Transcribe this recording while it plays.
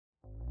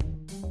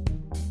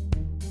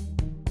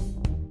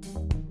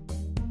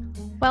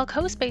While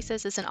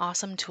CoSpaces is an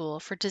awesome tool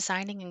for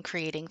designing and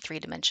creating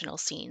three-dimensional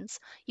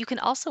scenes, you can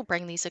also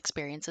bring these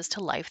experiences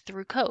to life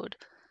through code.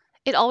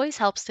 It always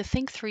helps to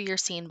think through your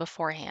scene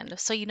beforehand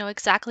so you know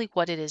exactly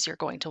what it is you're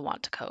going to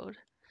want to code.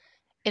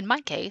 In my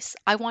case,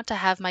 I want to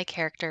have my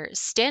character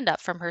stand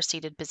up from her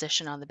seated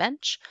position on the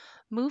bench,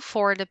 move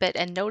forward a bit,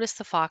 and notice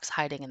the fox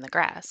hiding in the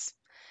grass.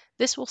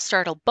 This will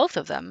startle both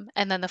of them,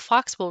 and then the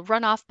fox will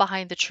run off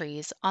behind the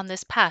trees on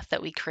this path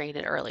that we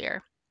created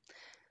earlier.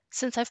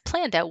 Since I've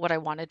planned out what I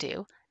want to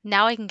do,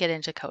 now I can get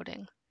into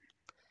coding.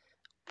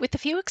 With a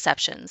few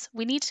exceptions,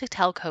 we need to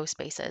tell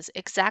CoSpaces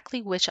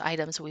exactly which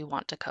items we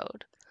want to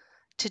code.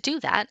 To do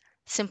that,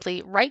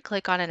 simply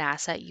right-click on an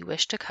asset you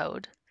wish to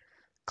code,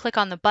 click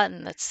on the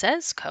button that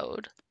says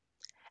Code,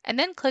 and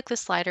then click the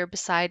slider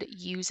beside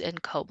Use in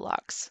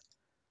CoBlocks.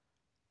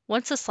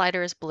 Once the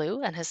slider is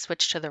blue and has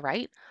switched to the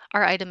right,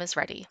 our item is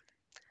ready.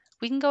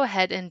 We can go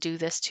ahead and do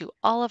this to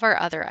all of our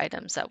other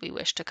items that we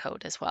wish to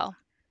code as well.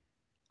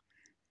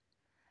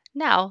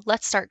 Now,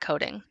 let's start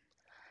coding.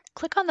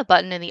 Click on the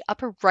button in the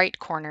upper right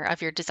corner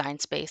of your design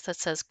space that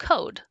says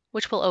Code,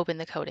 which will open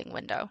the coding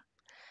window.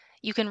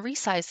 You can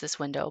resize this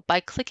window by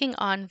clicking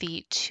on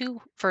the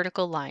two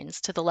vertical lines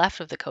to the left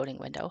of the coding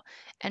window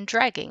and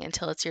dragging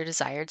until it's your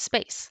desired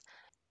space.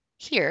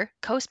 Here,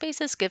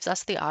 CoSpaces gives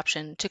us the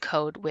option to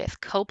code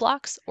with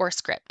CoBlocks or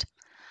script.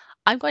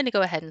 I'm going to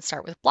go ahead and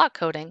start with block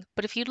coding,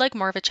 but if you'd like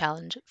more of a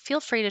challenge,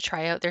 feel free to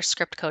try out their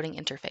script coding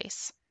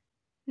interface.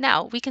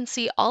 Now we can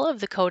see all of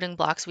the coding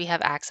blocks we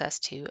have access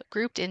to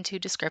grouped into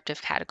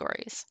descriptive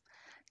categories.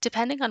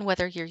 Depending on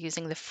whether you're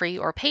using the free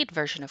or paid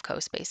version of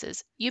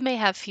CoSpaces, you may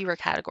have fewer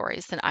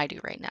categories than I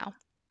do right now.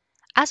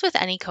 As with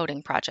any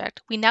coding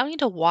project, we now need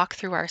to walk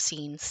through our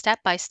scene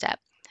step by step,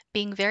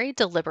 being very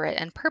deliberate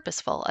and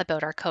purposeful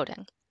about our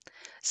coding.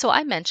 So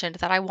I mentioned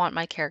that I want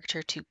my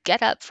character to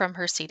get up from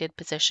her seated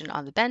position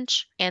on the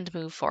bench and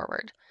move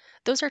forward.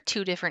 Those are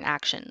two different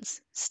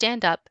actions,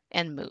 stand up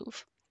and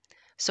move.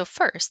 So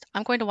first,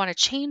 I'm going to want to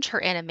change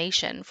her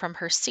animation from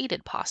her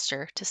seated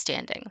posture to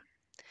standing.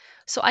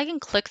 So I can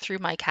click through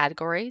my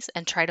categories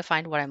and try to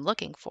find what I'm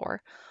looking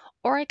for,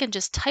 or I can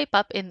just type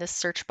up in this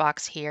search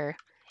box here,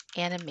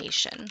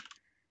 animation.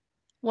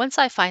 Once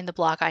I find the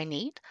block I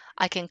need,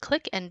 I can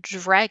click and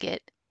drag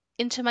it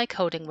into my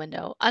coding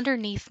window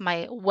underneath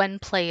my When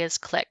Play is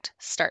Clicked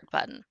Start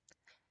button.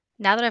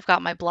 Now that I've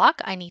got my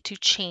block, I need to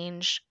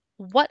change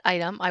what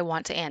item I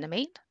want to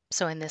animate.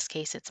 So in this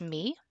case, it's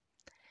me.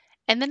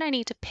 And then I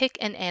need to pick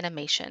an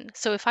animation.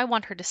 So if I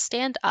want her to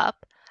stand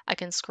up, I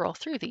can scroll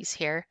through these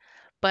here,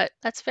 but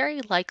that's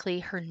very likely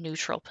her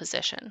neutral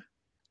position.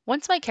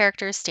 Once my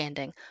character is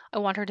standing, I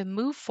want her to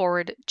move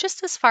forward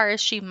just as far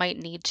as she might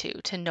need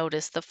to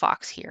notice the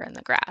fox here in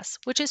the grass,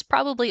 which is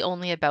probably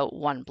only about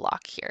one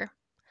block here.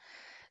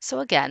 So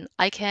again,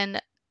 I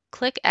can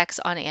click X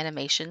on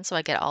animation so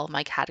I get all of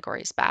my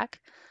categories back.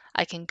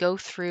 I can go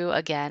through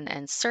again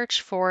and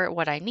search for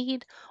what I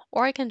need,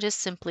 or I can just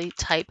simply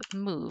type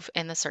move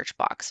in the search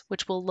box,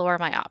 which will lower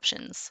my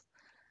options.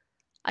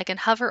 I can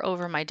hover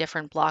over my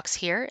different blocks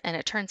here, and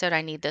it turns out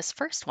I need this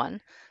first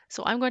one,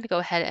 so I'm going to go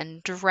ahead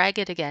and drag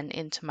it again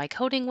into my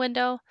coding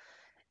window,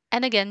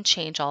 and again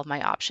change all of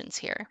my options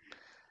here.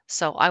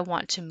 So I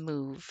want to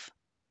move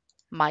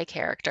my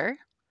character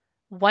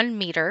 1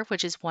 meter,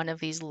 which is one of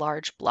these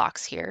large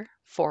blocks here,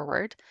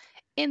 forward,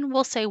 in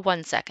we'll say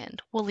 1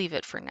 second. We'll leave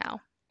it for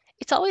now.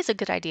 It's always a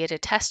good idea to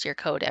test your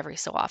code every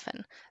so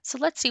often, so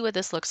let's see what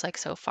this looks like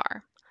so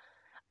far.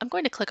 I'm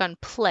going to click on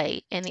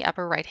play in the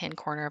upper right-hand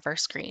corner of our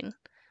screen,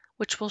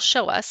 which will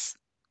show us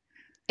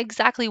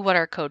exactly what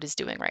our code is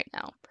doing right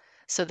now.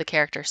 So the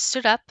character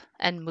stood up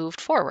and moved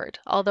forward,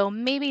 although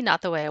maybe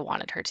not the way I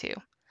wanted her to.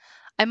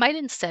 I might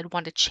instead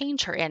want to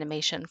change her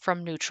animation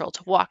from neutral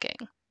to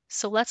walking.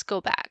 So let's go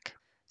back.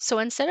 So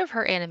instead of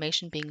her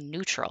animation being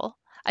neutral,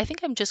 I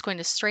think I'm just going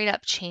to straight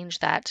up change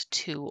that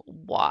to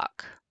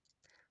walk.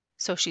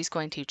 So she's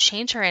going to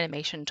change her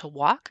animation to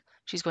walk,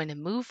 she's going to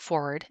move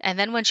forward, and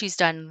then when she's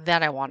done,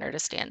 then I want her to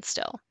stand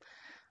still.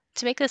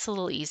 To make this a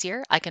little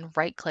easier, I can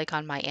right-click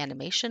on my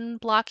animation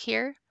block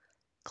here,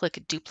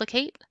 click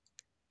Duplicate,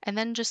 and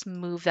then just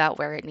move that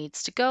where it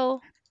needs to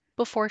go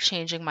before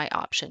changing my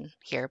option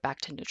here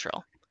back to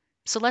neutral.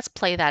 So let's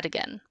play that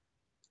again.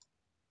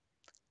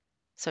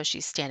 So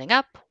she's standing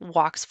up,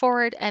 walks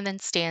forward, and then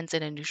stands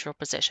in a neutral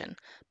position.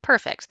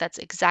 Perfect, that's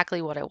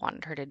exactly what I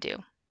wanted her to do.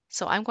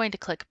 So I'm going to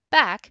click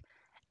back,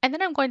 and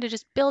then I'm going to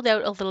just build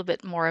out a little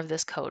bit more of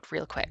this code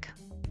real quick.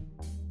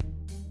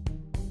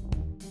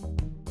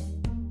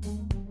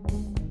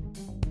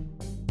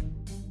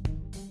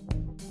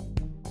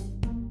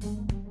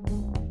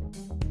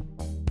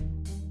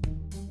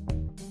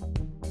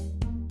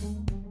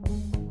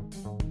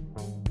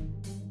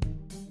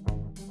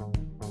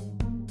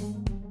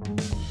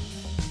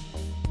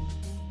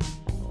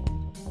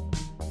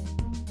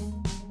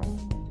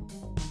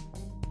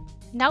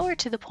 Now we're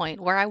to the point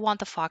where I want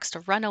the fox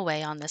to run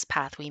away on this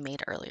path we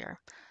made earlier.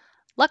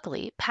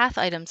 Luckily, path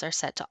items are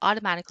set to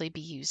automatically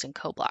be used in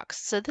CoBlocks,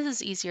 so this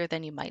is easier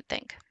than you might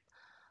think.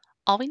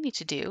 All we need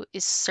to do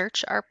is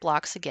search our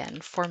blocks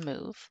again for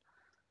move,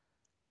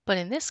 But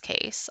in this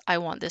case, I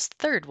want this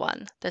third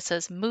one that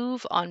says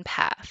move on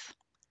path.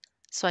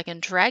 So I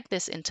can drag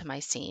this into my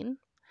scene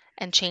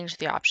and change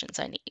the options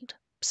I need.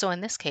 So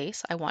in this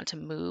case, I want to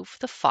move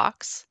the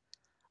fox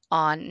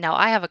on. Now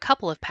I have a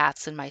couple of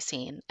paths in my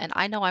scene, and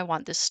I know I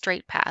want this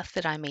straight path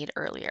that I made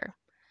earlier.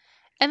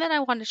 And then I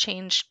want to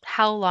change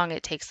how long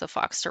it takes the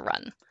fox to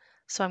run.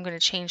 So I'm going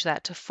to change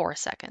that to 4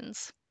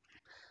 seconds.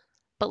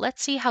 But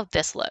let's see how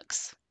this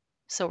looks.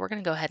 So we're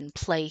going to go ahead and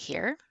play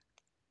here.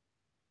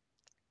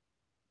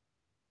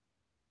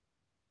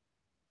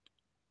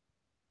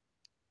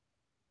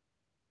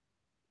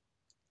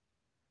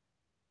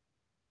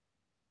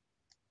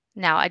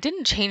 Now, I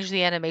didn't change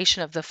the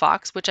animation of the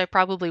fox, which I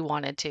probably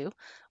wanted to.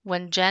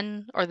 When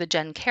Jen, or the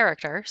Jen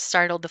character,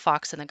 startled the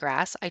fox in the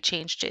grass, I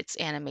changed its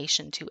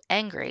animation to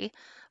angry,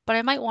 but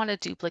I might want to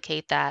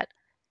duplicate that,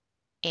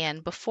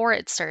 and before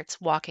it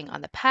starts walking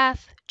on the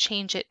path,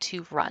 change it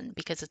to run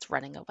because it's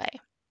running away.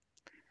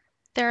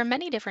 There are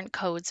many different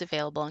codes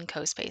available in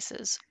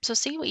CoSpaces, so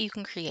see what you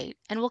can create,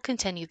 and we'll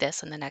continue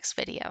this in the next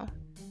video.